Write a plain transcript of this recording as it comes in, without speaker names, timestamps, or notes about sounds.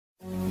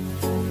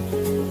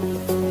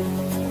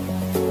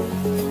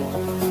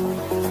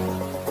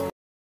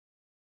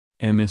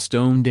Emma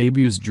Stone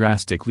debuts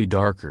drastically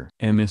darker.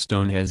 Emma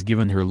Stone has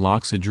given her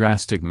locks a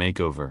drastic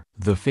makeover.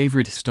 The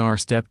favorite star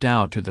stepped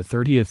out to the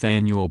 30th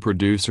Annual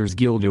Producers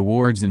Guild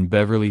Awards in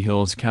Beverly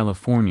Hills,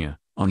 California,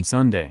 on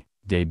Sunday,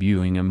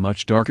 debuting a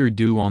much darker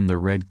do on the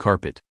red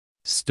carpet.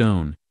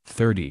 Stone,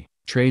 30,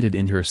 traded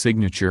in her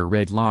signature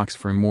red locks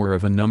for more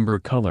of a number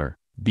color,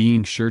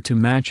 being sure to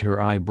match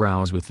her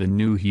eyebrows with the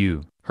new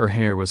hue. Her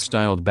hair was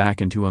styled back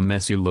into a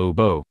messy low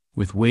bow,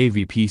 with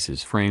wavy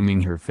pieces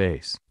framing her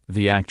face.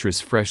 The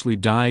actress' freshly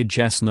dyed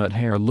chestnut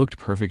hair looked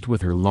perfect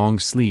with her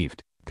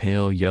long-sleeved,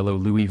 pale yellow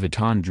Louis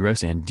Vuitton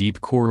dress and deep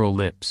coral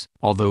lips.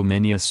 Although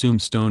many assume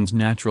Stone's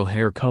natural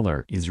hair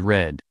color is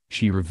red,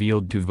 she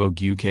revealed to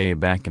Vogue UK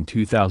back in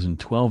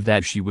 2012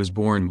 that she was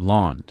born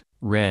blonde.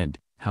 Red,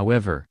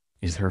 however,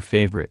 is her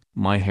favorite.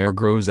 "My hair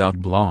grows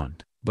out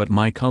blonde, but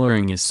my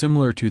coloring is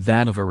similar to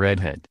that of a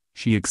redhead,"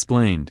 she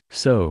explained.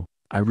 "So,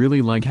 I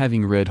really like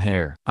having red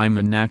hair. I'm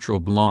a natural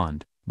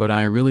blonde, but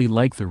I really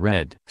like the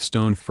red."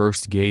 Stone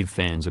first gave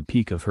fans a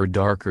peek of her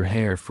darker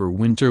hair for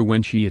winter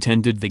when she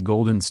attended the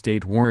Golden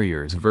State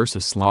Warriors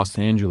vs Los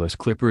Angeles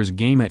Clippers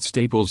game at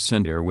Staples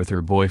Center with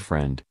her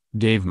boyfriend,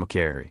 Dave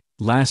McCary,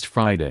 last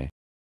Friday.